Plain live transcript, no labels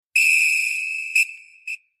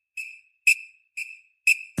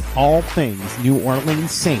all things New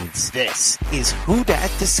Orleans Saints. This is Who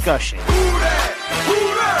Dat Discussion. Who dat?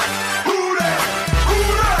 Who dat? Who dat?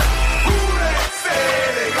 Who dat? Who dat?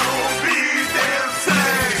 Say they gon' be them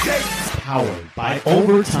Saints. Powered by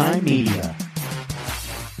Overtime Media.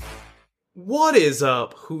 What is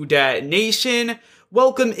up, Who Dat Nation?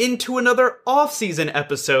 Welcome into another off-season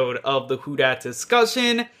episode of the Who Dat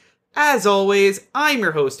Discussion. As always, I'm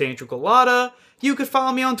your host, Andrew Galata. You could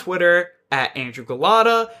follow me on Twitter at Andrew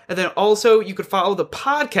Galata, and then also you could follow the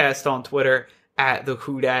podcast on Twitter at the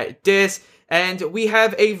Who Dat Dis. And we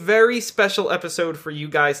have a very special episode for you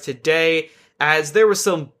guys today, as there was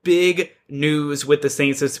some big news with the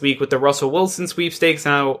Saints this week with the Russell Wilson sweepstakes.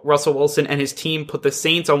 Now, Russell Wilson and his team put the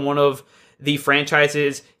Saints on one of the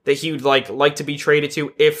franchises that he would like to be traded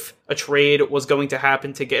to if a trade was going to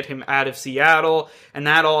happen to get him out of Seattle. And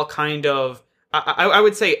that all kind of, I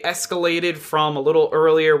would say, escalated from a little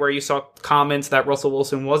earlier where you saw comments that Russell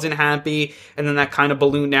Wilson wasn't happy, and then that kind of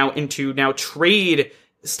ballooned now into trade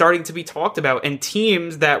starting to be talked about, and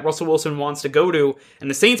teams that Russell Wilson wants to go to, and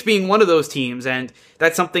the Saints being one of those teams, and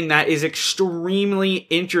that's something that is extremely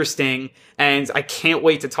interesting, and I can't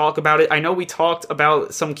wait to talk about it. I know we talked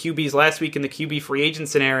about some QBs last week in the QB free agent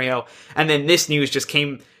scenario, and then this news just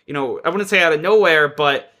came, I wouldn't say out of nowhere,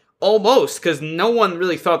 but almost, because no one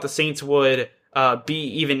really thought the Saints would be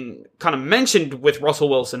even kind of mentioned with Russell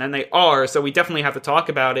Wilson, and they are, so we definitely have to talk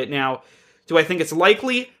about it. Now, do I think it's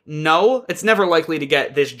likely? No. It's never likely to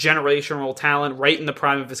get this generational talent right in the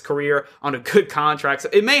prime of his career on a good contract. So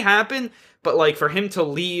it may happen, but for him to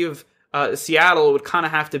leave Seattle, it would kind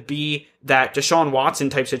of have to be that Deshaun Watson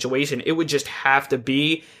type situation. It would just have to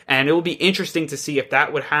be, and it will be interesting to see if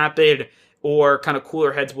that would happen or kind of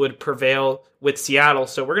cooler heads would prevail with Seattle.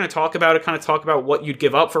 So we're going to talk about it, kind of talk about what you'd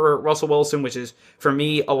give up for Russell Wilson, which is, for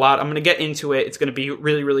me, a lot. I'm going to get into it. It's going to be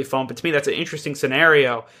really, really fun. But to me, that's an interesting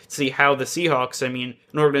scenario to see how the Seahawks, an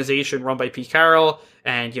organization run by Pete Carroll,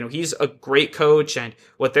 and, he's a great coach, and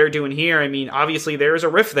what they're doing here, obviously there's a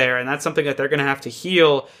rift there, and that's something that they're going to have to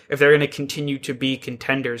heal if they're going to continue to be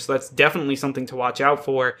contenders. So that's definitely something to watch out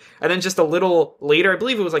for. And then just a little later, I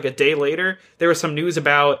believe it was a day later, there was some news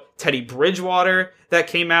about Teddy Bridgewater that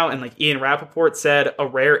came out, and Ian Rappaport said a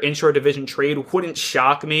rare intra-division trade wouldn't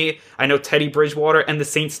shock me. I know Teddy Bridgewater and the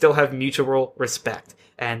Saints still have mutual respect,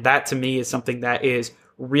 and that to me is something that is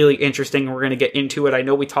really interesting, and we're going to get into it. I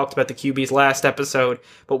know we talked about the QBs last episode,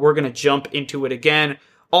 but we're going to jump into it again.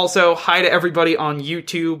 Also, hi to everybody on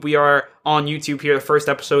YouTube. We are on YouTube here, the first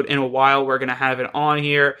episode in a while. We're going to have it on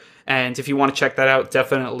here, and if you want to check that out,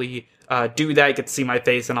 definitely do that. You get to see my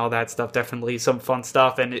face and all that stuff. Definitely some fun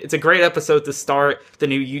stuff, and it's a great episode to start the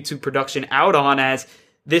new YouTube production out on, as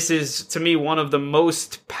this is, to me, one of the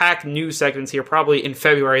most packed news segments here, probably in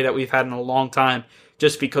February, that we've had in a long time,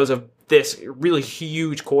 just because of this really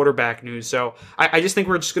huge quarterback news. So I just think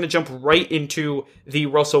we're just going to jump right into the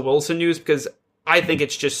Russell Wilson news, because I think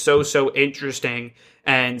it's just so interesting.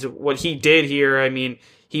 And what he did here,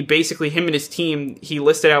 he basically, him and his team, he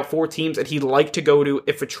listed out 4 teams that he'd like to go to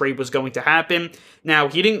if a trade was going to happen. Now,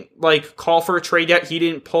 he didn't call for a trade yet. He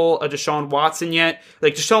didn't pull a Deshaun Watson yet.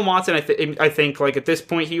 Deshaun Watson, I think at this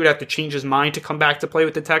point, he would have to change his mind to come back to play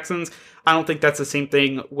with the Texans. I don't think that's the same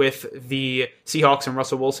thing with the Seahawks and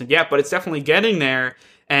Russell Wilson yet, but it's definitely getting there.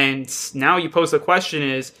 And now you pose the question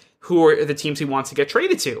is, who are the teams he wants to get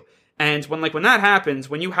traded to? And when that happens,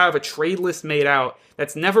 when you have a trade list made out,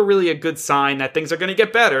 that's never really a good sign that things are going to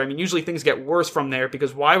get better. Usually things get worse from there,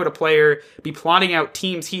 because why would a player be plotting out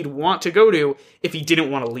teams he'd want to go to if he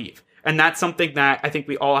didn't want to leave? And that's something that I think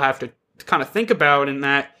we all have to kind of think about, in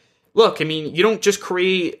that, look, you don't just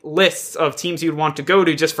create lists of teams you'd want to go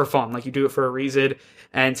to just for fun. You do it for a reason.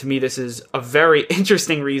 And to me, this is a very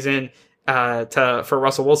interesting reason for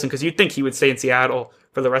Russell Wilson, because you'd think he would stay in Seattle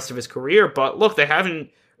for the rest of his career. But look, they haven't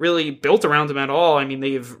really built around him at all.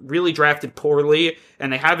 They've really drafted poorly,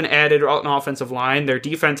 and they haven't added an offensive line. Their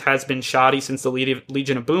defense has been shoddy since the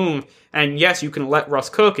Legion of Boom. And yes, you can let Russ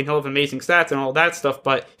cook, and he'll have amazing stats and all that stuff,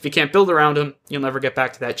 but if you can't build around him, you'll never get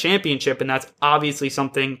back to that championship, and that's obviously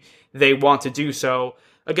something they want to do. So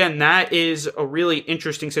again, that is a really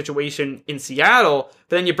interesting situation in Seattle.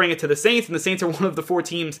 But then you bring it to the Saints, and the Saints are one of the 4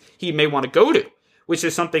 teams he may want to go to, which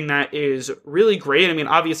is something that is really great.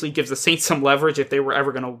 Obviously gives the Saints some leverage if they were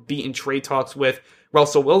ever going to be in trade talks with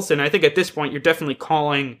Russell Wilson. I think at this point, you're definitely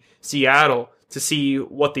calling Seattle to see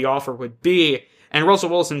what the offer would be. And Russell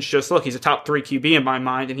Wilson's just, look, he's a top 3 QB in my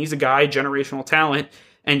mind, and he's a guy, generational talent.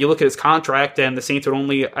 And you look at his contract, and the Saints would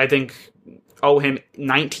only, I think, owe him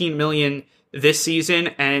 $19 million this season,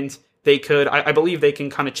 and they could, I believe they can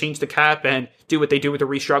kind of change the cap and do what they do with the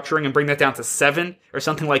restructuring and bring that down to 7 or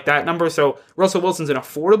something like that number. So Russell Wilson's an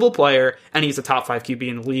affordable player, and he's a top 5 QB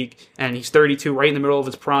in the league, and he's 32, right in the middle of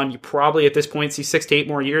his prime. You probably at this point see 6 to 8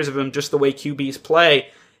 more years of him, just the way QBs play.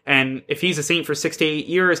 And if he's a Saint for 6 to 8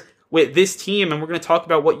 years with this team, and we're going to talk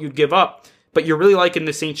about what you'd give up, but you're really liking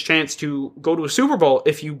the Saints' chance to go to a Super Bowl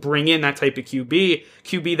if you bring in that type of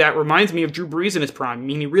QB that reminds me of Drew Brees in his prime. I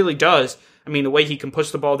mean, he really does. I mean, the way he can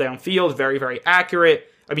push the ball downfield, very, very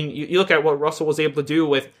accurate. I mean, you look at what Russell was able to do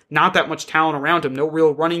with not that much talent around him, no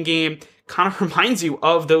real running game, kind of reminds you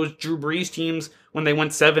of those Drew Brees teams when they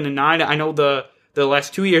went 7-9. I know the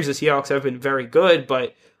last 2 years the Seahawks have been very good,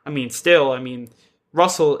 but I mean, still, I mean,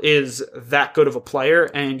 Russell is that good of a player,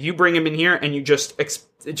 and you bring him in here and you just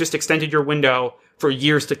extended your window for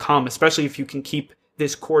years to come, especially if you can keep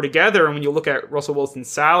this core together. And when you look at Russell Wilson's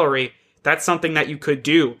salary, that's something that you could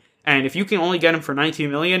do. And if you can only get him for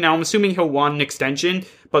 $19 million, now I'm assuming he'll want an extension,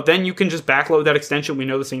 but then you can just backload that extension. We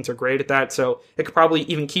know the Saints are great at that, so it could probably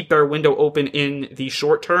even keep their window open in the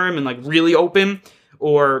short term and like really open,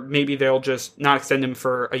 or maybe they'll just not extend him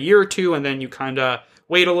for a year or two, and then you kind of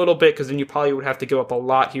wait a little bit, because then you probably would have to give up a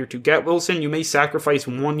lot here to get Wilson. You may sacrifice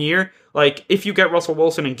 1 year. Like, if you get Russell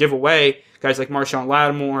Wilson and give away guys like Marshawn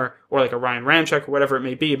Lattimore or like a Ryan Ramczyk or whatever it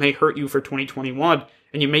may be, it may hurt you for 2021,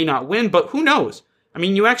 and you may not win, but who knows? I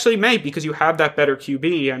mean, you actually may, because you have that better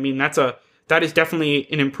QB. I mean, that is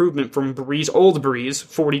definitely an improvement from old Brees,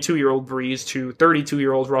 42-year-old Brees, to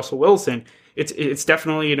 32-year-old Russell Wilson. It's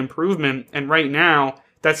definitely an improvement, and right now,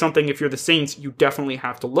 that's something, if you're the Saints, you definitely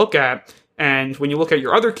have to look at. And when you look at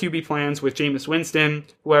your other QB plans with Jameis Winston,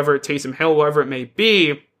 whoever, Taysom Hill, whoever it may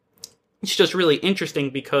be, it's just really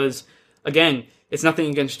interesting because, again, it's nothing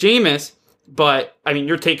against Jameis, but, I mean,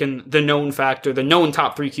 you're taking the known factor, the known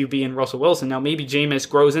top 3 QB in Russell Wilson. Now, maybe Jameis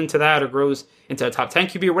grows into that or grows into a top 10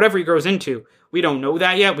 QB or whatever he grows into. We don't know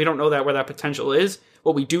that yet. We don't know that where that potential is.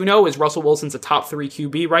 What we do know is Russell Wilson's a top 3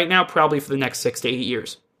 QB right now, probably for the next 6 to 8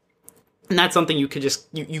 years. And that's something you could just,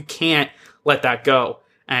 you can't let that go.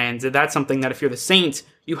 And that's something that if you're the Saints,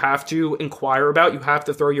 you have to inquire about, you have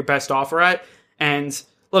to throw your best offer at. And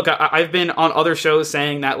look, I've been on other shows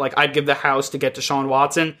saying that, like, I'd give the house to get Deshaun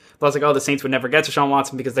Watson, but I was like, oh, the Saints would never get Deshaun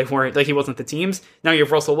Watson because they weren't, like, he wasn't the teams. Now you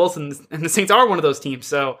have Russell Wilson, and the Saints are one of those teams.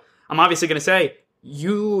 So I'm obviously going to say,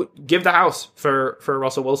 you give the house for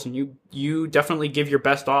Russell Wilson. You definitely give your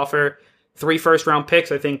best offer. 3 first-round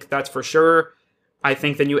picks, I think that's for sure. I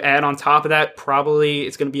think then you add on top of that, probably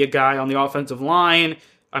it's going to be a guy on the offensive line.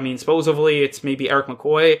 I mean, supposedly it's maybe Eric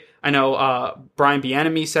McCoy. I know Brian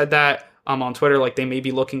Bieniemy said that on Twitter, like they may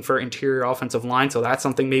be looking for interior offensive line, so that's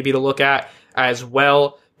something maybe to look at as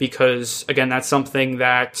well, because, again, that's something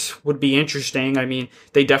that would be interesting. I mean,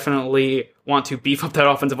 they definitely want to beef up that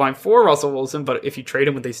offensive line for Russell Wilson, but if you trade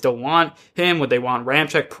him, would they still want him? Would they want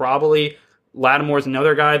Ramczyk? Probably. Lattimore's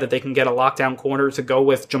another guy that they can get a lockdown corner to go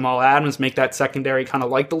with Jamal Adams, make that secondary kind of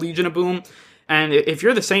like the Legion of Boom. And if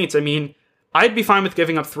you're the Saints, I mean, I'd be fine with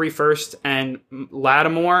giving up 3 firsts and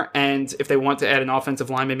Lattimore, and if they want to add an offensive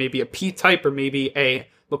lineman, maybe a Pete type or maybe a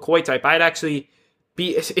McCoy type, I'd actually be.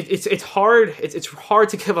 It's hard. It's hard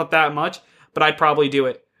to give up that much, but I'd probably do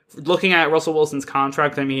it. Looking at Russell Wilson's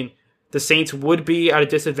contract, I mean, the Saints would be at a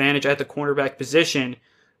disadvantage at the cornerback position.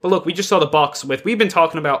 But look, we just saw the Bucs we've been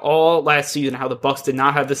talking about all last season how the Bucs did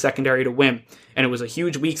not have the secondary to win, and it was a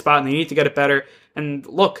huge weak spot, and they need to get it better. And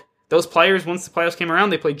look, those players, once the playoffs came around,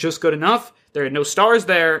 they played just good enough. There are no stars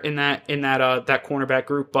there in that cornerback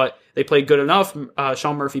group, but they played good enough.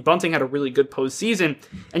 Sean Murphy-Bunting had a really good postseason,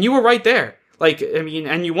 and you were right there. Like, I mean,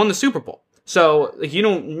 and you won the Super Bowl. So, like, you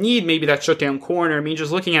don't need maybe that shutdown corner. I mean,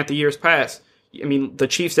 just looking at the years past, I mean, the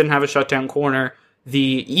Chiefs didn't have a shutdown corner.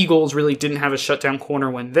 The Eagles really didn't have a shutdown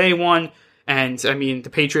corner when they won. And, I mean, the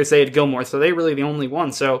Patriots, they had Gilmore, so they really the only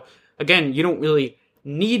one. So, again, you don't really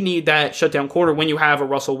need that shutdown corner when you have a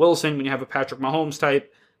Russell Wilson, when you have a Patrick Mahomes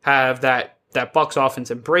type, have that Bucs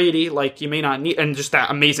offense and Brady. Like, you may not need, and just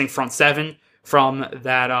that amazing front seven from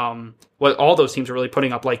that, what all those teams are really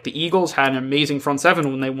putting up. Like, the Eagles had an amazing front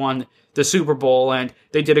seven when they won the Super Bowl, and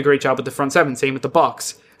they did a great job with the front seven. Same with the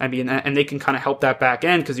Bucs. I mean, and they can kind of help that back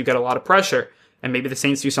end because you get a lot of pressure. And maybe the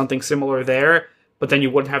Saints do something similar there, but then you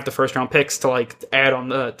wouldn't have the first round picks to like add on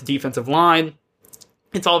the defensive line.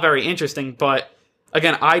 It's all very interesting, but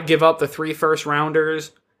again, I'd give up the 3 first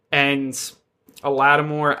rounders and a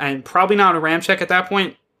Lattimore, and probably not a Ramczyk at that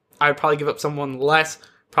point. I'd probably give up someone less,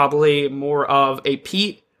 probably more of a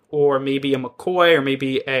Pete or maybe a McCoy or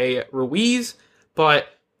maybe a Ruiz. But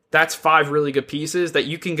that's 5 really good pieces that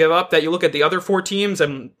you can give up, that you look at the other 4 teams,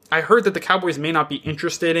 and I heard that the Cowboys may not be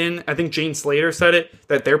interested in, I think Jane Slater said it,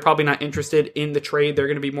 that they're probably not interested in the trade. They're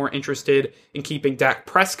going to be more interested in keeping Dak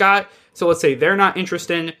Prescott. So let's say they're not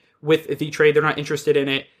interested with the trade, they're not interested in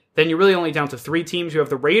it. Then you're really only down to 3 teams. You have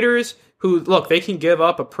the Raiders, who, look, they can give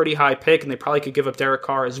up a pretty high pick, and they probably could give up Derek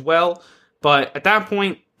Carr as well. But at that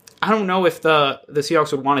point, I don't know if the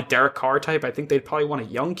Seahawks would want a Derek Carr type. I think they'd probably want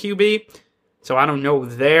a young QB. So I don't know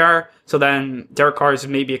there. So then Derek Carr is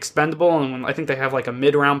maybe expendable, and I think they have like a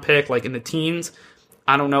mid-round pick, like in the teens.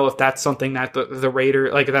 I don't know if that's something that the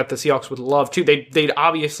Raiders, like that the Seahawks would love too. They'd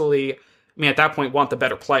obviously, I mean, at that point, want the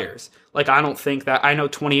better players. Like, I don't think that, I know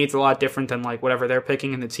 28 is a lot different than like whatever they're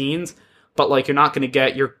picking in the teens, but like you're not going to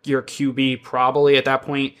get your QB probably at that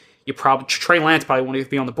point. You probably, Trey Lance probably won't even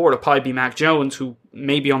be on the board. It'll probably be Mac Jones, who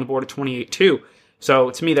may be on the board at 28 too.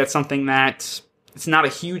 So to me, that's something that it's not a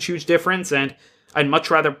huge difference, and I'd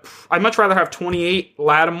much rather have 28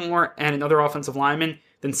 Lattimore and another offensive lineman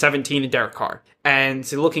than 17 and Derek Carr. And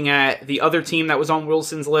so looking at the other team that was on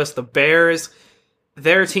Wilson's list, the Bears,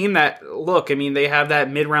 they're a team that, look, I mean, they have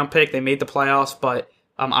that mid-round pick. They made the playoffs, but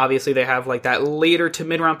obviously they have like that later to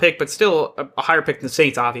mid-round pick, but still a higher pick than the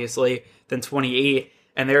Saints, obviously, than 28.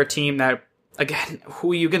 And they're a team that, again,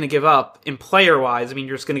 who are you going to give up in player-wise? I mean,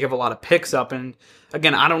 you're just going to give a lot of picks up. And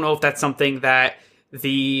again, I don't know if that's something that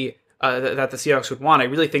the Seahawks would want. I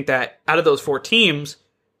really think that out of those 4 teams,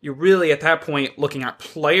 you're really at that point looking at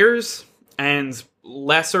players and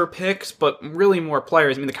lesser picks, but really more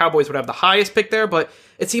players. I mean, the Cowboys would have the highest pick there, but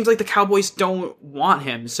it seems like the Cowboys don't want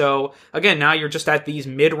him. So again, now you're just at these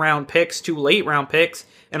mid-round picks to late-round picks,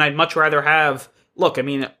 and I'd much rather have, look, I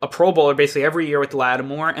mean, a Pro Bowler basically every year with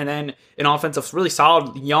Lattimore, and then an offensive, really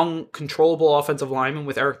solid, young, controllable offensive lineman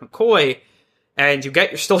with Eric McCoy, and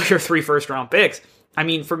you're still your 3 first-round picks. I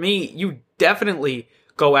mean, for me, you definitely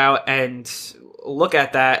go out and look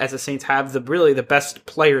at that as the Saints have the best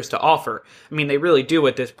players to offer. I mean, they really do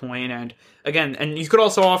at this point. And again, and you could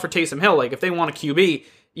also offer Taysom Hill. Like, if they want a QB,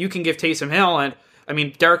 you can give Taysom Hill. And I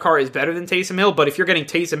mean, Derek Carr is better than Taysom Hill, but if you're getting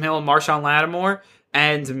Taysom Hill and Marshawn Lattimore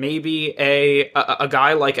and maybe a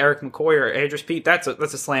guy like Eric McCoy or Andrews Pete, that's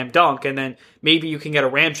a slam dunk. And then maybe you can get a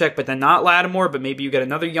Ramczyk, but then not Lattimore, but maybe you get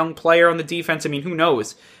another young player on the defense. I mean, who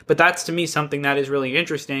knows? But that's, to me, something that is really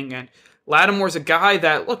interesting. And Lattimore's a guy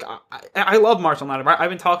that, look, I love Marshawn Lattimore. I've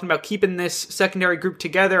been talking about keeping this secondary group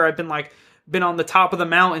together. I've been on the top of the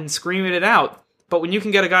mountain screaming it out. But when you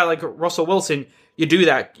can get a guy like Russell Wilson, you do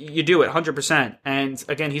that. You do it 100%. And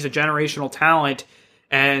again, he's a generational talent.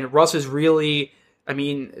 And Russ is really, I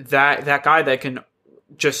mean, that guy that can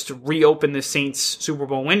just reopen the Saints Super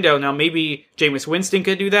Bowl window. Now, maybe Jameis Winston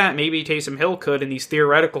could do that. Maybe Taysom Hill could in these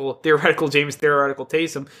theoretical Jameis, theoretical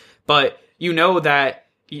Taysom. But you know that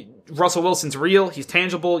Russell Wilson's real. He's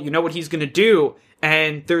tangible. You know what he's going to do.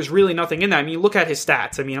 And there's really nothing in that. I mean, look at his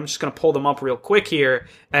stats. I mean, I'm just going to pull them up real quick here.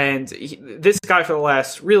 And this guy for the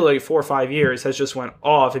last really 4 or 5 years has just went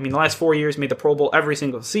off. I mean, the last 4 years made the Pro Bowl every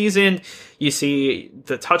single season. You see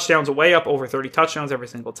the touchdowns are way up, over 30 touchdowns every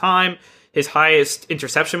single time. His highest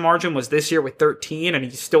interception margin was this year with 13, and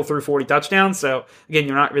he still threw 40 touchdowns. So, again,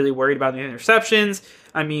 you're not really worried about the interceptions.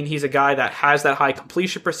 I mean, he's a guy that has that high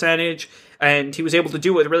completion percentage, and he was able to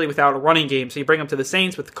do it really without a running game. So you bring him to the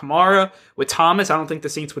Saints with Kamara, with Thomas. I don't think the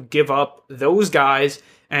Saints would give up those guys.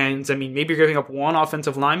 And, I mean, maybe you're giving up one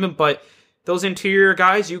offensive lineman, but those interior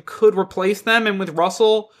guys, you could replace them. And with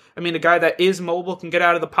Russell, I mean, a guy that is mobile, can get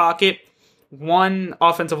out of the pocket. One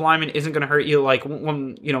offensive lineman isn't going to hurt you. Like,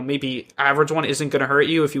 one, maybe average one isn't going to hurt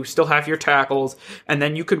you if you still have your tackles. And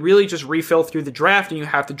then you could really just refill through the draft, and you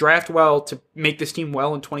have to draft well to make this team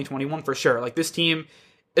well in 2021 for sure. Like, this team,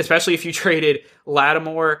 especially if you traded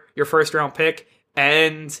Lattimore, your first round pick,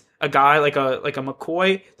 and a guy like a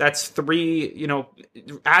McCoy, that's 3,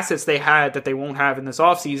 assets they had that they won't have in this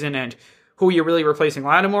offseason. And who you're really replacing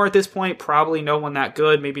Lattimore at this point? Probably no one that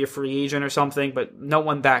good, maybe a free agent or something, but no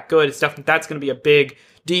one that good. It's definitely, that's going to be a big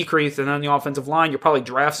decrease. And then the offensive line, you'll probably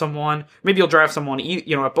draft someone. Maybe you'll draft someone,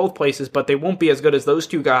 at both places, but they won't be as good as those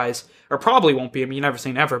two guys, or probably won't be. I mean, you never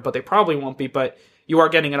say never, but they probably won't be. But you are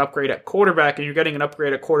getting an upgrade at quarterback, and you're getting an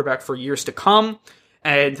upgrade at quarterback for years to come.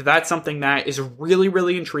 And that's something that is really,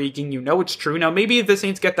 really intriguing. You know it's true. Now, maybe if the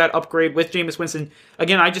Saints get that upgrade with Jameis Winston,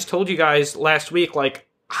 again, I just told you guys last week,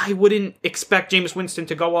 I wouldn't expect Jameis Winston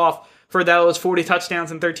to go off for those 40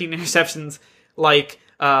 touchdowns and 13 interceptions like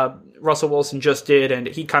Russell Wilson just did, and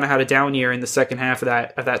he kind of had a down year in the second half of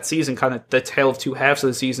that season, kind of the tale of two halves of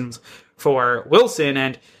the seasons for Wilson.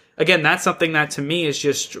 And again, that's something that to me is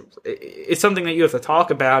just, it's something that you have to talk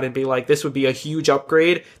about and be like, this would be a huge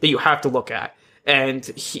upgrade that you have to look at. And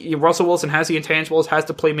Russell Wilson has the intangibles, has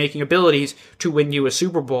the playmaking abilities to win you a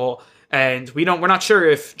Super Bowl. And we're not sure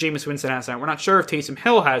if Jameis Winston has that. We're not sure if Taysom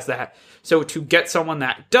Hill has that. So to get someone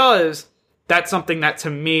that does, that's something that to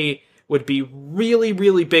me would be really,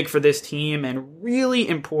 really big for this team and really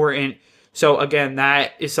important. So again,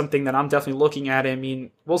 that is something that I'm definitely looking at. I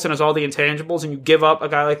mean, Wilson has all the intangibles, and you give up a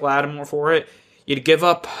guy like Lattimore for it. You'd give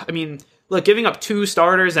up, I mean, look, giving up 2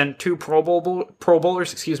 starters and 2 Pro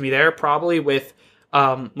Bowlers, there, probably with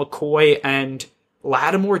McCoy and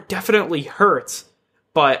Lattimore definitely hurts.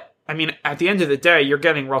 But I mean, at the end of the day, you're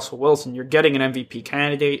getting Russell Wilson. You're getting an MVP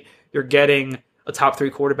candidate. You're getting a top 3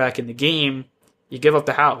 quarterback in the game. You give up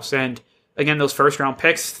the house. And again, those first-round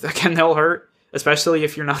picks, again, they'll hurt, especially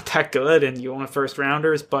if you're not that good and you own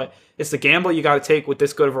first-rounders. But it's the gamble you got to take with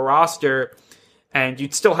this good of a roster. And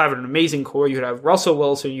you'd still have an amazing core. You'd have Russell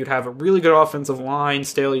Wilson. You'd have a really good offensive line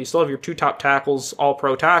still. You still have your 2 top tackles,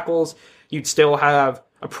 all-pro tackles. You'd still have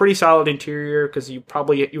a pretty solid interior because you'd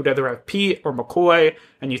either have Pete or McCoy,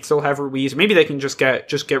 and you'd still have Ruiz. Maybe they can just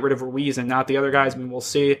get rid of Ruiz and not the other guys. I mean, we'll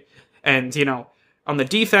see. And, on the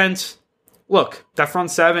defense, look, that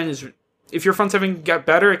front seven is, if your front seven get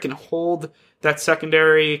better, it can hold that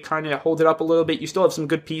secondary, kind of hold it up a little bit. You still have some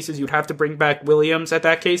good pieces. You'd have to bring back Williams at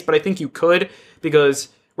that case, but I think you could, because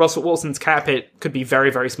Russell Wilson's cap hit could be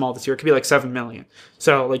very, very small this year. It could be like $7 million.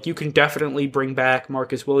 So, you can definitely bring back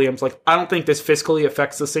Marcus Williams. I don't think this fiscally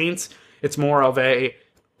affects the Saints. It's more of a,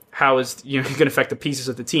 how is, going to affect the pieces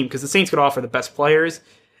of the team, because the Saints could offer the best players.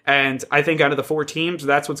 And I think out of the 4 teams,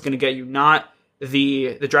 that's what's going to get you, not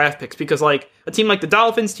the draft picks. Because, a team like the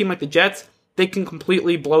Dolphins, team like the Jets, they can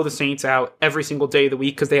completely blow the Saints out every single day of the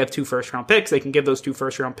week because they have 2 first-round picks. They can give those 2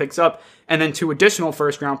 first-round picks up and then 2 additional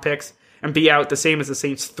first-round picks and be out the same as the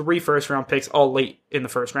Saints' 3 first-round picks all late in the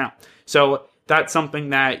first round. So that's something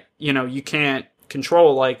that, you can't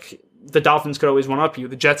control. The Dolphins could always one-up you.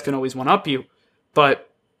 The Jets can always one-up you.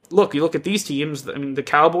 But, look, you look at these teams. I mean, the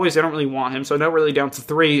Cowboys, they don't really want him, so they're really down to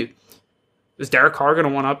 3. Is Derek Carr going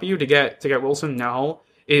to one-up you to get Wilson? No.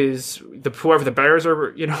 Is whoever the Bears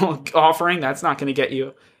are, offering, that's not going to get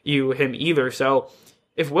you him either. So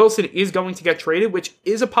if Wilson is going to get traded, which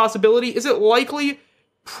is a possibility, is it likely?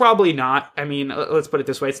 Probably not. I mean, let's put it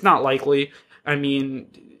this way. It's not likely. I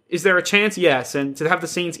mean, is there a chance? Yes. And to have the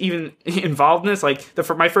Saints even involved in this,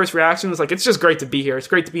 my first reaction was it's just great to be here. It's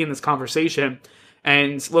great to be in this conversation.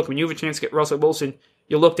 And look, when you have a chance to get Russell Wilson,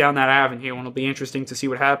 you look down that avenue, and it'll be interesting to see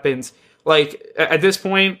what happens. At this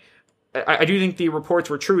point, I do think the reports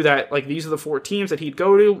were true that, these are the 4 teams that he'd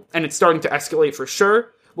go to, and it's starting to escalate for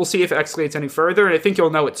sure. We'll see if it escalates any further, and I think you'll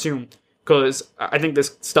know it soon, because I think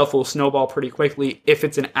this stuff will snowball pretty quickly if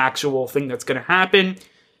it's an actual thing that's going to happen.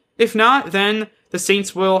 If not, then the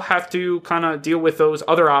Saints will have to kind of deal with those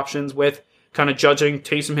other options with kind of judging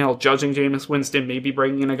Taysom Hill, judging Jameis Winston, maybe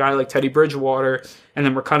bringing in a guy like Teddy Bridgewater, and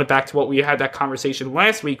then we're kind of back to what we had that conversation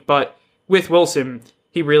last week. But with Wilson,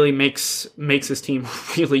 he really makes his team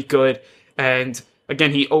really good. And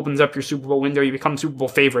again, he opens up your Super Bowl window. You become Super Bowl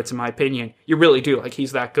favorites, in my opinion. You really do.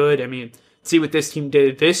 He's that good. I mean, see what this team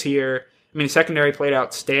did this year. I mean, the secondary played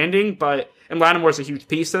outstanding, and Lattimore's a huge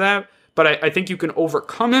piece to that. But I think you can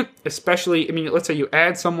overcome it, especially, let's say you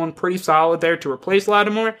add someone pretty solid there to replace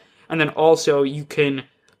Lattimore, and then also you can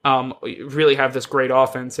really have this great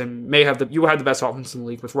offense, and you have the best offense in the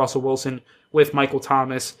league with Russell Wilson, with Michael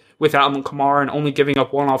Thomas, with Alvin Kamara, and only giving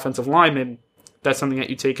up 1 offensive lineman. That's something that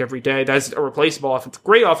you take every day. That's a replaceable offense.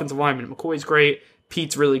 Great offensive lineman. McCoy's great.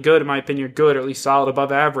 Pete's really good, in my opinion. Good, or at least solid,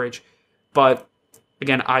 above average. But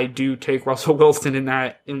again, I do take Russell Wilson in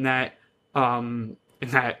that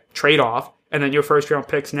trade-off. And then your first-round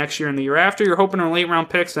picks next year and the year after, you're hoping are late-round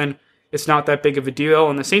picks, and it's not that big of a deal.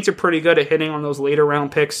 And the Saints are pretty good at hitting on those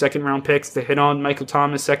later-round picks, second-round picks. They hit on Michael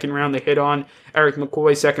Thomas, second round. They hit on Eric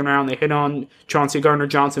McCoy, second round. They hit on Chauncey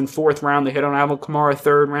Gardner-Johnson, fourth round. They hit on Alvin Kamara,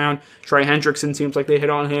 third round. Trey Hendrickson seems like they hit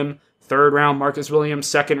on him, third round. Marcus Williams,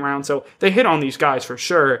 second round. So they hit on these guys for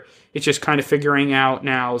sure. It's just kind of figuring out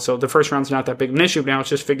now. So the first round's not that big of an issue. Now it's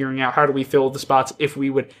just figuring out how do we fill the spots if we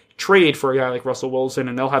would trade for a guy like Russell Wilson.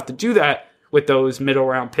 And they'll have to do that with those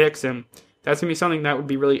middle-round picks. And that's going to be something that would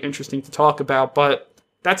be really interesting to talk about. But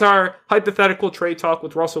that's our hypothetical trade talk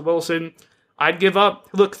with Russell Wilson. I'd give up,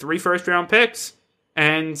 3 first-round picks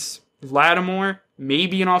and Lattimore,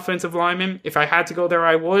 maybe an offensive lineman. If I had to go there,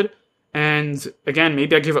 I would. And again,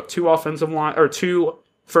 maybe I give up 2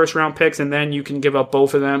 first-round picks, and then you can give up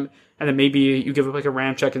both of them. And then maybe you give up a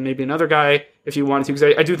Ramczyk and maybe another guy if you wanted to.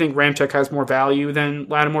 Because I do think Ramczyk has more value than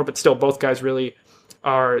Lattimore, but still, both guys really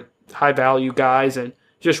are high-value guys and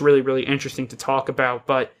just really, really interesting to talk about.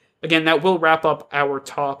 But again, that will wrap up our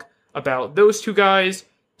talk about those 2 guys.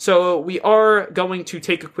 So we are going to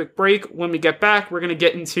take a quick break. When we get back, we're going to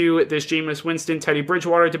get into this Jameis Winston, Teddy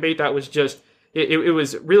Bridgewater debate that was just, it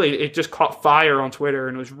was really, it just caught fire on Twitter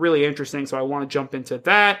and it was really interesting. So I want to jump into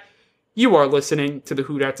that. You are listening to the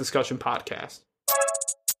Who Dat Discussion podcast.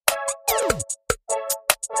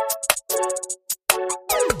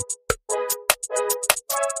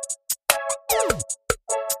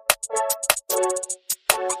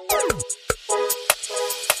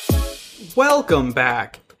 Welcome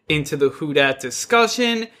back into the Who Dat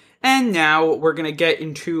Discussion, and now we're going to get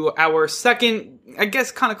into our second, I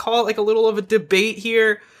guess kind of call it like a little of a debate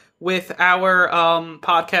here with our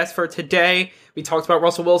podcast for today. We talked about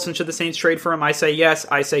Russell Wilson. Should the Saints trade for him? I say yes.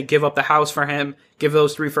 I say give up the house for him. Give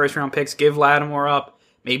those 3 first-round picks. Give Lattimore up.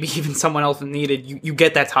 Maybe even someone else is needed. You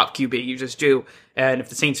get that top QB. You just do. And if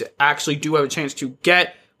the Saints actually do have a chance to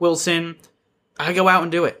get Wilson, I go out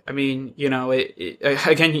and do it. I mean, you know,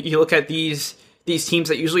 again, you look at these teams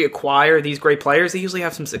that usually acquire these great players, they usually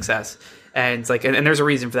have some success. And it's like, and there's a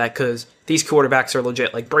reason for that, because these quarterbacks are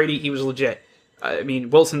legit. Like Brady, he was legit. I mean,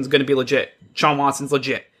 Wilson's going to be legit. Sean Watson's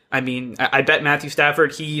legit. I mean, I bet Matthew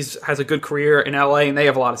Stafford, has a good career in LA, and they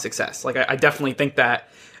have a lot of success. Like, I definitely think that.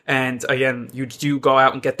 And again, you do go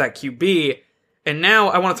out and get that QB. And now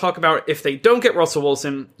I want to talk about if they don't get Russell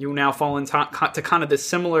Wilson, you now fall into kind of this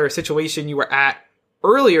similar situation you were at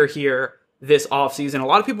earlier here this offseason. A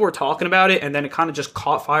lot of people were talking about it, and then it kind of just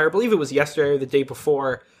caught fire. I believe it was yesterday or the day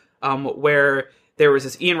before, where there was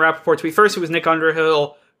this Ian Rappaport tweet. First, it was Nick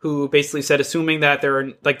Underhill, who basically said, assuming that there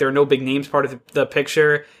are no big names part of the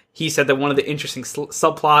picture, he said that one of the interesting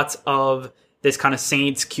subplots of this kind of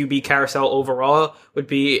Saints QB carousel overall would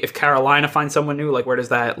be if Carolina finds someone new, like where does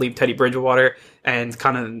that leave Teddy Bridgewater and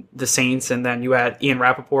kind of the Saints? And then you had Ian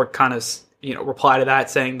Rappaport kind of, reply to that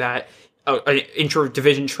saying that an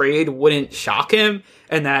intra-division trade wouldn't shock him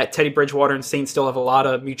and that Teddy Bridgewater and Saints still have a lot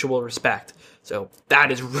of mutual respect. So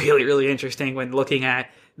that is really, really interesting when looking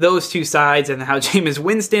at those two sides and how Jameis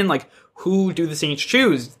Winston, like who do the Saints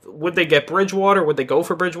choose? Would they get Bridgewater? Would they go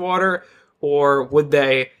for Bridgewater? Or would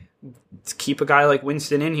they keep a guy like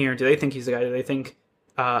Winston in here? Do they think he's the guy? Do they think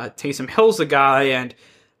Taysom Hill's the guy? And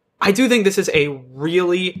I do think this is a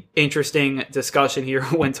really interesting discussion here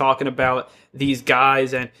when talking about these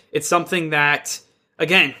guys. And it's something that,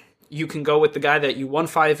 again, you can go with the guy that you won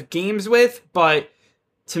 5 games with, but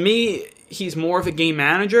to me, he's more of a game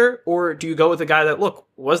manager. Or do you go with the guy that, look,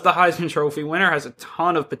 was the Heisman Trophy winner, has a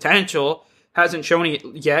ton of potential, hasn't shown it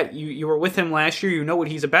yet. You were with him last year. You know what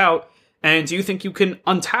he's about. And do you think you can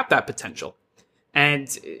untap that potential? And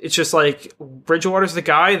it's just like Bridgewater's the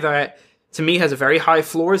guy that, to me, has a very high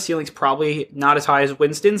floor. Ceiling's probably not as high as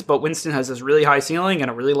Winston's, but Winston has this really high ceiling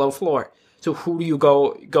and a really low floor. So who do you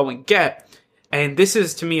go and get? And this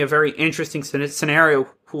is, to me, a very interesting scenario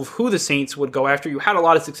of who the Saints would go after. You had a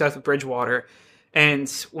lot of success with Bridgewater. And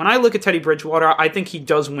when I look at Teddy Bridgewater, I think he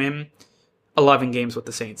does win 11 games with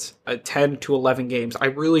the Saints, 10 to 11 games. I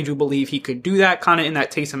really do believe he could do that, kind of in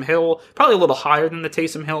that Taysom Hill, probably a little higher than the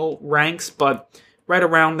Taysom Hill ranks, but right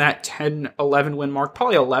around that 10-11 win mark,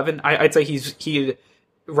 probably 11. I'd say he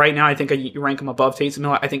right now, I think you rank him above Taysom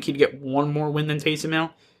Hill. I think he'd get one more win than Taysom Hill.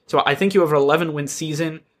 So I think you have an 11-win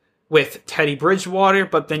season with Teddy Bridgewater,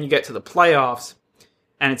 but then you get to the playoffs,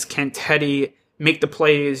 and it's can Teddy make the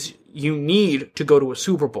plays you need to go to a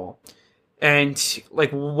Super Bowl? And, like,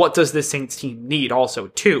 what does this Saints team need also,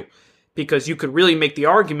 too? Because you could really make the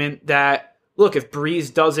argument that, look, if Breeze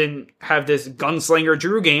doesn't have this gunslinger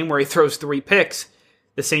Drew game where he throws 3 picks,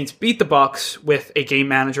 the Saints beat the Bucs with a game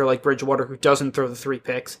manager like Bridgewater who doesn't throw the 3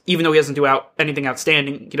 picks. Even though he doesn't do anything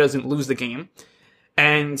outstanding, he doesn't lose the game.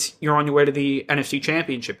 And you're on your way to the NFC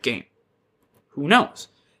Championship game. Who knows?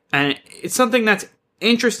 And it's something that's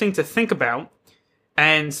interesting to think about.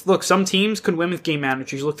 And look, some teams could win with game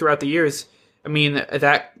managers. You look throughout the years. I mean,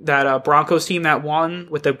 that Broncos team that won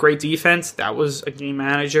with the great defense, that was a game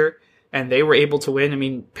manager, and they were able to win. I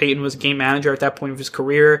mean, Peyton was a game manager at that point of his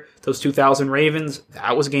career. Those 2000 Ravens,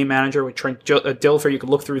 that was a game manager with Trent Dilfer. You could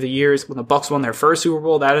look through the years when the Bucs won their first Super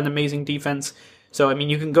Bowl. That had an amazing defense. So I mean,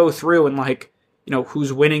 you can go through and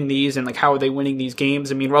who's winning these and how are they winning these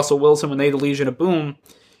games. I mean, Russell Wilson, when they had the Legion of Boom,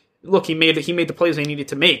 look, he made the plays they needed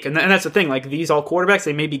to make. And that's the thing. Like, these all quarterbacks,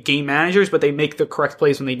 they may be game managers, but they make the correct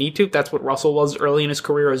plays when they need to. That's what Russell was early in his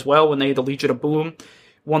career as well, when they had the Legion of Boom.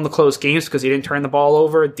 Won the close games because he didn't turn the ball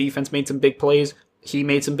over. Defense made some big plays. He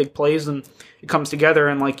made some big plays, and it comes together.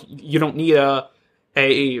 And, you don't need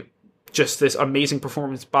just this amazing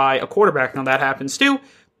performance by a quarterback. Now, that happens too,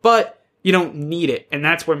 but you don't need it. And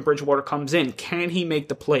that's when Bridgewater comes in. Can he make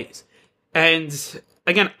the plays? And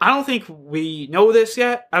again, I don't think we know this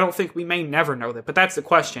yet. I don't think we may never know that, but that's the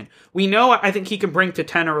question. We know I think he can bring to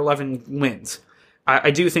 10 or 11 wins.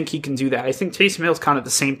 I do think he can do that. I think Taysom Hill's kind of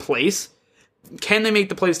the same place. Can they make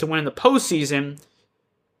the plays to win in the postseason?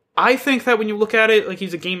 I think that when you look at it, like,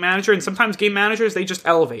 he's a game manager, and sometimes game managers, they just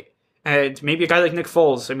elevate. And maybe a guy like Nick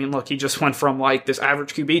Foles, I mean, look, he just went from, like, this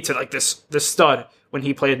average QB to, like, this stud when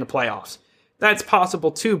he played in the playoffs. That's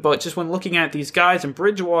possible, too, but just when looking at these guys in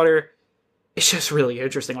Bridgewater, it's just really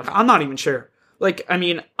interesting. Like, I'm not even sure. Like, I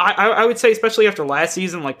mean, I would say, especially after last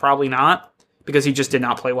season, like, probably not, because he just did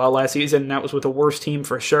not play well last season, and that was with a worse team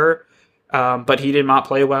for sure. But he did not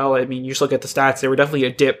play well. I mean, you just look at the stats. They were definitely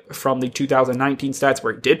a dip from the 2019 stats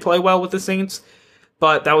where he did play well with the Saints.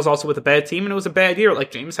 But that was also with a bad team, and it was a bad year.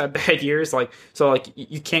 Like, James had bad years. So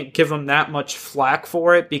you can't give him that much flack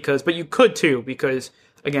for it, but you could too, because,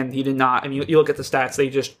 again, he did not. I mean, you look at the stats, they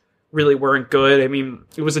just really weren't good. I mean,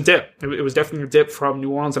 it was a dip. It was definitely a dip from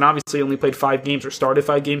New Orleans, and obviously he only played 5 games or started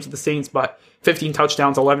 5 games with the Saints, but 15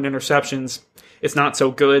 touchdowns, 11 interceptions. It's not so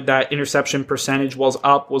good. That interception percentage was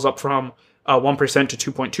up from 1%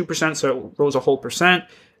 to 2.2%, so it rose a whole percent,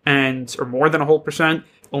 or more than a whole percent.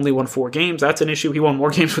 Only won 4 games. That's an issue. He won more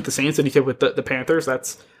games with the Saints than he did with the Panthers.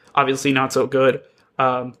 That's obviously not so good.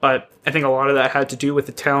 But I think a lot of that had to do with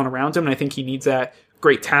the talent around him, and I think he needs that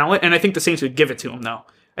great talent, and I think the Saints would give it to him, though.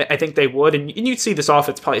 I think they would, and you'd see this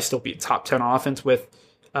offense probably still be a top 10 offense with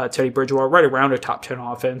Teddy Bridgewater, right around a top 10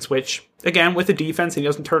 offense, which, again, with the defense, and he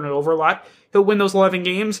doesn't turn it over a lot, he'll win those 11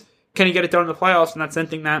 games. Can he get it done in the playoffs? And that's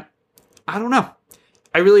something that I don't know.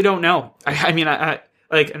 I really don't know. I mean,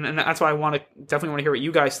 and that's why I definitely want to hear what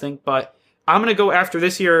you guys think, but I'm going to go after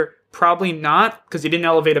this year, probably not, because he didn't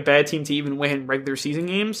elevate a bad team to even win regular season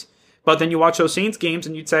games, but then you watch those Saints games,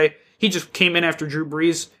 and you'd say, he just came in after Drew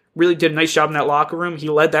Brees, really did a nice job in that locker room. He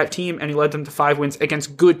led that team, and he led them to 5 wins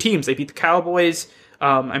against good teams. They beat the Cowboys.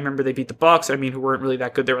 I remember they beat the Bucs. I mean, who weren't really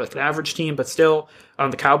that good. They were like an average team, but still,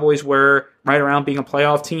 the Cowboys were right around being a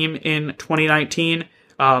playoff team in 2019.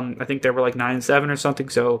 I think they were like 9-7 or something.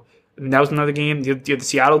 So that was another game. You had the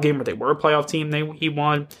Seattle game where they were a playoff team. He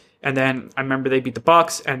won, and then I remember they beat the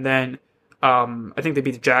Bucs, and then I think they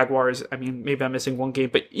beat the Jaguars. I mean, maybe I'm missing one game,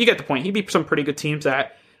 but you get the point. He beat some pretty good teams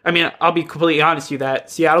that. I mean, I'll be completely honest with you, that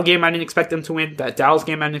Seattle game I didn't expect them to win. That Dallas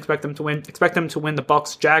game I didn't expect them to win. Expect them to win the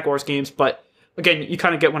Bucs Jaguars games, but again, you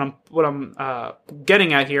kind of get what I'm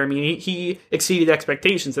getting at here. I mean, he exceeded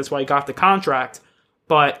expectations. That's why he got the contract.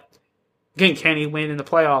 But again, can he win in the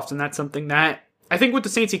playoffs? And that's something that I think with the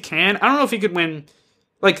Saints he can. I don't know if he could win.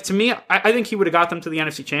 Like, to me, I think he would have got them to the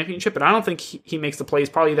NFC Championship, but I don't think he makes the plays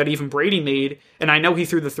probably that even Brady made. And I know he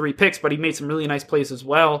threw the 3 picks, but he made some really nice plays as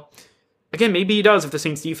well. Again, maybe he does if the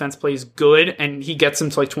Saints defense plays good and he gets them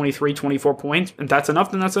to like 23, 24 points, and that's enough,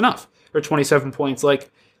 then that's enough. Or 27 points. Like,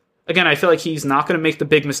 again, I feel like he's not going to make the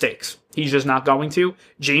big mistakes. He's just not going to.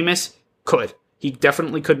 Jameis could. He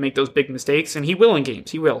definitely could make those big mistakes, and he will in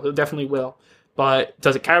games. He will. He definitely will. But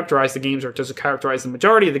does it characterize the games, or does it characterize the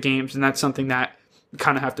majority of the games? And that's something that we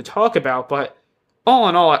kind of have to talk about. But all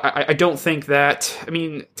in all, I don't think that... I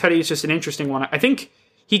mean, Teddy is just an interesting one. I think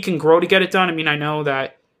he can grow to get it done. I mean, I know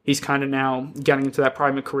that he's kind of now getting into that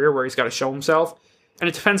prime of career where he's got to show himself. And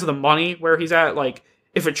it depends on the money where he's at. Like,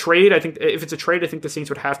 if it's a trade, I think the Saints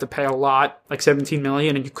would have to pay a lot, like $17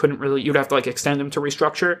 million, and you'd have to like extend him to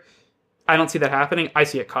restructure. I don't see that happening. I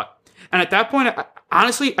see it cut. And at that point,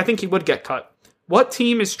 honestly, I think he would get cut. What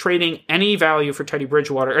team is trading any value for Teddy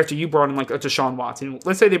Bridgewater after you brought in like a Deshaun Watson?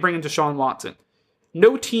 Let's say they bring in Deshaun Watson.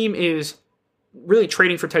 No team is really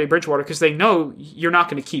trading for Teddy Bridgewater because they know you're not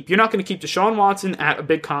going to keep Deshaun Watson at a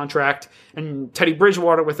big contract and Teddy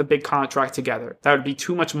Bridgewater with a big contract together. That would be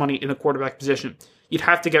too much money in the quarterback position. You'd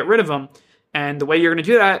have to get rid of him. And the way you're going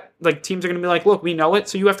to do that, like, teams are going to be like, look, we know it,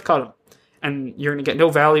 so you have to cut him. And you're going to get no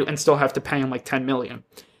value and still have to pay him like $10 million.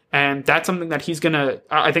 And that's something that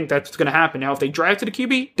I think that's going to happen. Now, if they drafted a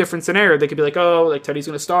QB, different scenario. They could be like, oh, like Teddy's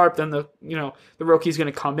going to start, then the rookie's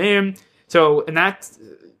going to come in. So in that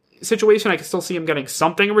situation, I can still see him getting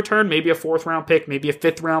something in return, maybe a 4th round pick, maybe a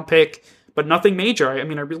 5th round pick, but nothing major. I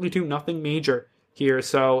mean, I really do nothing major here.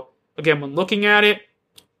 So again, when looking at it,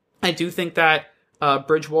 I do think that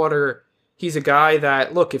Bridgewater, he's a guy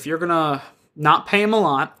that, look, if you're going to not pay him a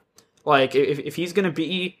lot, like if he's going to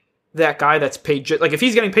be that guy that's paid, like if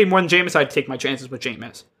he's getting paid more than Jameis, I'd take my chances with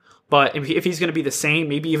Jameis. But if he's going to be the same,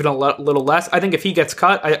 maybe even a little less, I think if he gets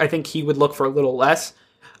cut, I think he would look for a little less.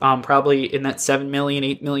 Probably in that $7 million,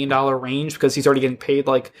 $8 million range, because he's already getting paid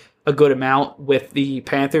like a good amount with the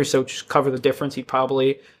Panthers. So just cover the difference, he'd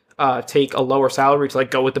probably take a lower salary to like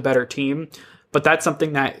go with the better team. But that's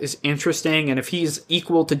something that is interesting. And if he's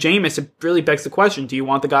equal to Jameis, it really begs the question: do you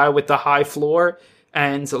want the guy with the high floor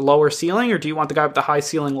and lower ceiling, or do you want the guy with the high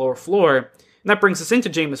ceiling, lower floor? And that brings us into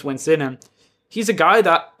Jameis Winston, and he's a guy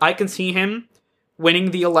that I can see him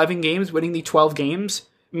winning the 11 games, winning the 12 games.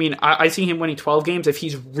 I mean, I see him winning 12 games if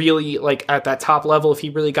he's really like at that top level, if he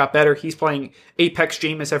really got better. He's playing Apex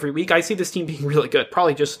Jameis every week. I see this team being really good,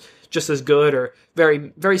 probably just as good or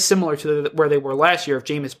very, very similar to where they were last year if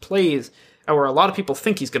Jameis plays, and where a lot of people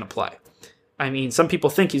think he's going to play. I mean, some people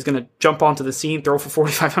think he's going to jump onto the scene, throw for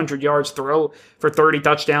 4,500 yards, throw for 30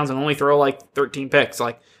 touchdowns, and only throw like 13 picks.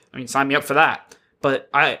 Like, I mean, sign me up for that. But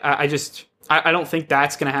I don't think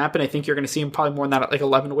that's going to happen. I think you're going to see him probably more in that like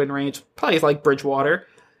 11 win range, probably like Bridgewater.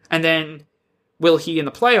 And then, will he in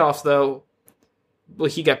the playoffs, though, will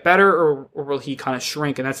he get better or will he kind of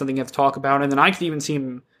shrink? And that's something you have to talk about. And then I could even see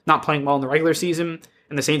him not playing well in the regular season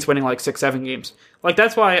and the Saints winning like 6-7 games. Like,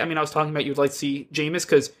 that's why, I mean, I was talking about you'd like to see Jameis,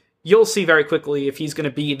 because you'll see very quickly if he's going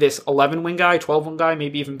to be this 11-win guy, 12-win guy,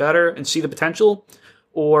 maybe even better, and see the potential,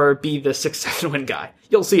 or be the 6-7-win guy.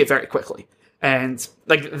 You'll see it very quickly. And,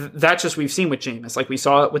 like, that's just we've seen with Jameis. Like, we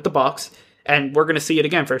saw it with the Bucs. And we're going to see it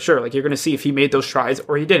again for sure. Like, you're going to see if he made those strides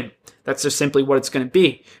or he didn't. That's just simply what it's going to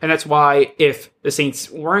be. And that's why if the Saints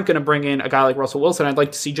weren't going to bring in a guy like Russell Wilson, I'd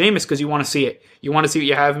like to see Jameis, because you want to see it. You want to see what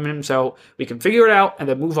you have in him so we can figure it out and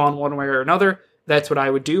then move on one way or another. That's what I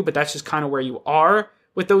would do. But that's just kind of where you are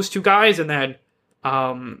with those two guys. And then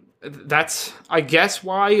that's, I guess,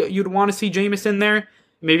 why you'd want to see Jameis in there.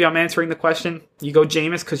 Maybe I'm answering the question. You go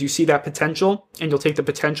Jameis because you see that potential and you'll take the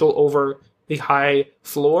potential over the high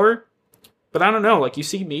floor. But I don't know, like you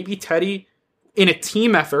see maybe Teddy in a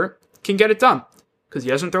team effort can get it done because he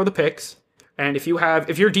doesn't throw the picks. And if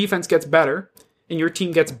your defense gets better and your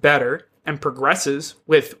team gets better and progresses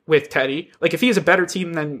with Teddy, like if he has a better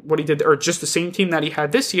team than what he did, or just the same team that he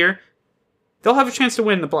had this year, they'll have a chance to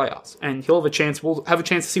win the playoffs. And we'll have a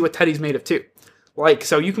chance to see what Teddy's made of too. Like,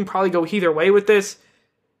 so you can probably go either way with this.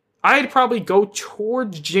 I'd probably go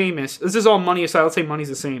towards Jameis. This is all money aside. Let's say money's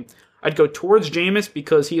the same. I'd go towards Jameis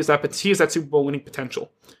because he has that Super Bowl winning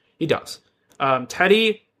potential. He does.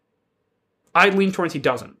 Teddy, I'd lean towards he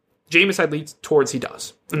doesn't. Jameis, I'd lean towards he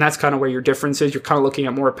does. And that's kind of where your difference is. You're kind of looking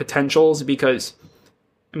at more potentials because,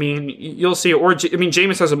 I mean, you'll see,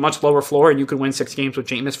 Jameis has a much lower floor and you can win 6 games with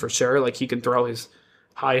Jameis for sure. Like, he can throw his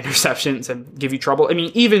high interceptions and give you trouble. I mean,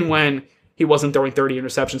 even when he wasn't throwing 30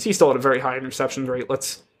 interceptions, he still had a very high interception rate.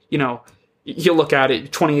 You'll look at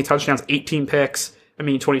it, 28 touchdowns, 18 picks.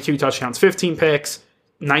 22 touchdowns, 15 picks,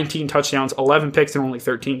 19 touchdowns, 11 picks in only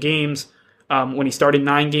 13 games. When he started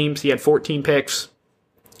 9 games, he had 14 picks.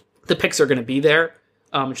 The picks are going to be there.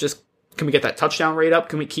 It's just, can we get that touchdown rate up?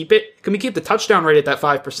 Can we keep it? Can we keep the touchdown rate at that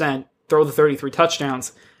 5%, throw the 33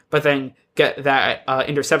 touchdowns, but then get that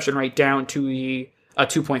interception rate down to the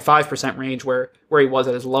 2.5% range where he was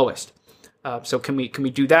at his lowest? So can we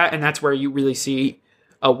do that? And that's where you really see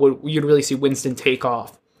Winston take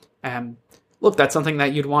off. Look, that's something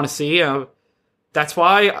that you'd want to see. That's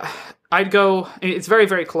why I'd go. It's very,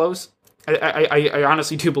 very close. I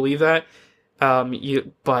honestly do believe that.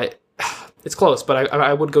 But it's close. But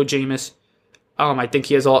I would go Jameis. I think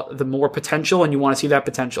he has the more potential, and you want to see that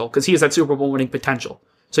potential because he has that Super Bowl winning potential.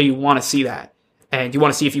 So you want to see that, and you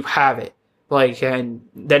want to see if you have it. And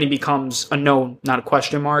then he becomes a known, not a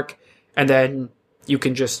question mark, and then you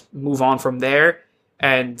can just move on from there.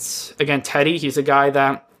 And again, Teddy, he's a guy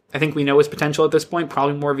that I think we know his potential at this point,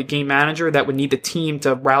 probably more of a game manager that would need the team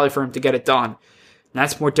to rally for him to get it done. And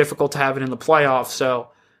that's more difficult to have it in the playoffs. So,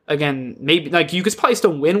 again, maybe you could probably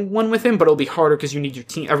still win one with him, but it'll be harder because you need your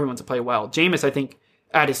team, everyone to play well. Jameis, I think,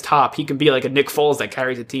 at his top, he can be like a Nick Foles that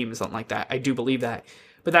carries a team or something like that. I do believe that.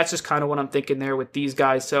 But that's just kind of what I'm thinking there with these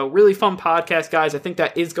guys. So, really fun podcast, guys. I think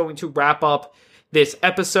that is going to wrap up this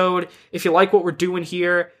episode. If you like what we're doing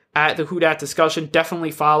here at the Who Dat Discussion,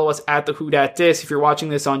 definitely follow us at the Who Dat Dis. If you're watching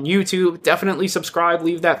this on YouTube, definitely subscribe,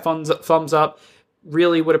 leave that thumbs up.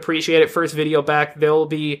 Really would appreciate it. First video back. There'll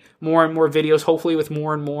be more and more videos, hopefully with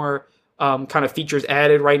more and more kind of features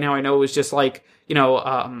added. Right now, I know it was just like,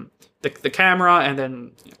 the camera and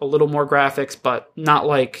then a little more graphics, but not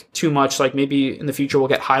like too much. Like maybe in the future we'll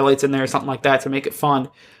get highlights in there or something like that to make it fun.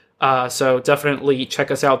 So definitely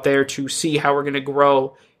check us out there to see how we're going to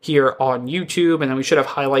grow here on YouTube, and then we should have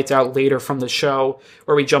highlights out later from the show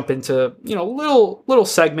where we jump into little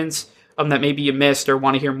segments that maybe you missed or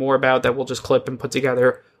want to hear more about that we'll just clip and put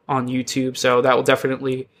together on YouTube. So that will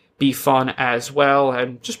definitely be fun as well,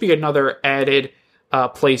 and just be another added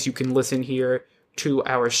place you can listen here to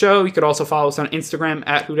our show. You could also follow us on Instagram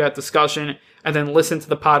at Who Dat Discussion, and then listen to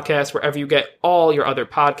the podcast wherever you get all your other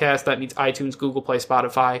podcasts. That means iTunes, Google Play,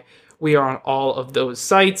 Spotify. We are on all of those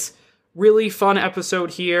sites. Really fun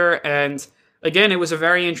episode here, and again, it was a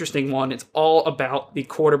very interesting one. It's all about the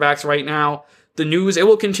quarterbacks right now. The news, it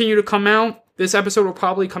will continue to come out. This episode will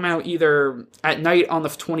probably come out either at night on the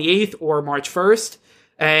 28th or March 1st.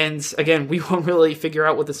 And again, we won't really figure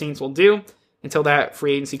out what the Saints will do until that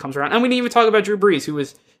free agency comes around. And we didn't even talk about Drew Brees, who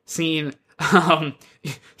was seen,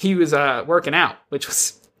 he was working out, which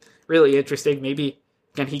was really interesting. Maybe,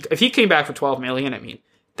 again, if he came back for $12 million, I mean,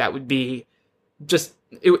 that would be just,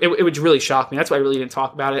 it would really shock me. That's why I really didn't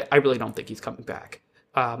talk about it. I really don't think he's coming back.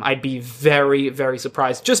 I'd be very, very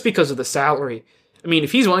surprised just because of the salary. I mean,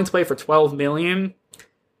 if he's willing to play for $12 million,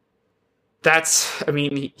 that's, I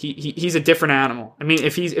mean, he's a different animal. I mean,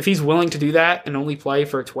 if he's willing to do that and only play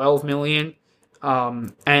for $12 million,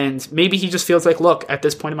 and maybe he just feels like, look, at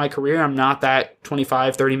this point in my career, I'm not that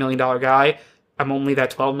 $25-30 million guy. I'm only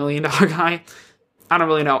that $12 million guy. I don't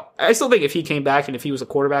really know. I still think if he came back and if he was a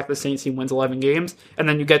quarterback of the Saints, he wins 11 games. And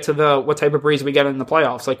then you get to what type of Brees we get in the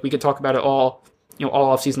playoffs. Like, we could talk about it all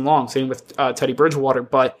offseason long. Same with Teddy Bridgewater.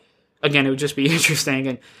 But again, it would just be interesting.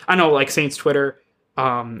 And I know, like, Saints Twitter,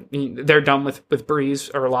 they're done with Brees,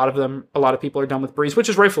 or a lot of people are done with Brees, which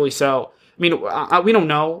is rightfully so. I mean, we don't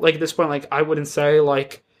know. Like, at this point, like, I wouldn't say,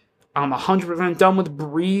 like, I'm 100% done with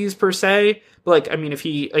Brees per se. But, like, I mean, if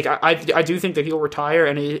he, like, I do think that he'll retire,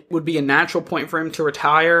 and it would be a natural point for him to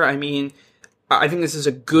retire. I mean, I think this is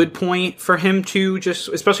a good point for him to just,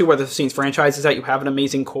 especially where the Saints franchise is at. You have an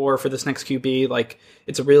amazing core for this next QB. Like,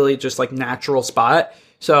 it's a really just, like, natural spot.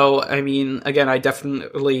 So, I mean, again, I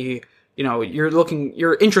definitely,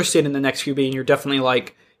 you're interested in the next QB, and you're definitely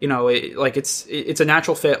like, it's a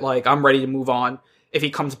natural fit. Like, I'm ready to move on. If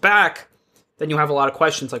he comes back, then you have a lot of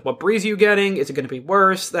questions, like, what Brees are you getting? Is it going to be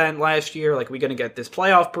worse than last year? Like, are we going to get this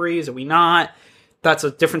playoff Brees? Are we not? That's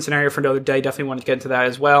a different scenario for another day. Definitely want to get into that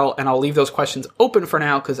as well. And I'll leave those questions open for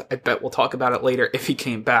now, because I bet we'll talk about it later if he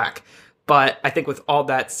came back. But I think with all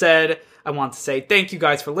that said, I want to say thank you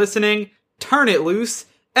guys for listening. Turn it loose,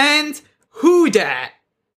 and who dat?